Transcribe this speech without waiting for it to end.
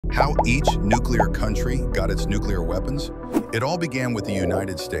How each nuclear country got its nuclear weapons? It all began with the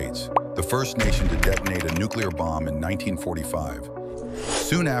United States, the first nation to detonate a nuclear bomb in 1945.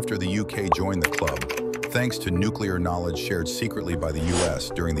 Soon after, the UK joined the club, thanks to nuclear knowledge shared secretly by the US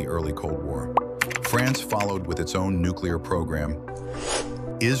during the early Cold War. France followed with its own nuclear program.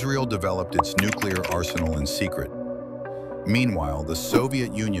 Israel developed its nuclear arsenal in secret. Meanwhile, the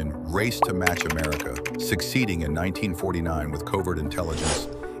Soviet Union raced to match America, succeeding in 1949 with covert intelligence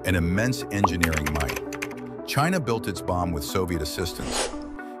and immense engineering might. China built its bomb with Soviet assistance.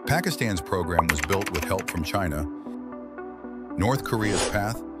 Pakistan's program was built with help from China. North Korea's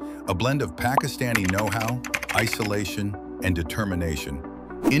path? A blend of Pakistani know-how, isolation, and determination.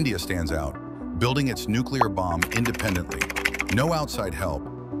 India stands out, building its nuclear bomb independently. No outside help,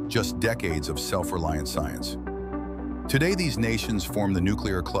 just decades of self-reliant science. Today, these nations form the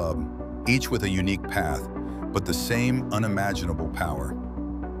nuclear club, each with a unique path, but the same unimaginable power.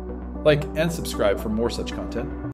 Like and subscribe for more such content.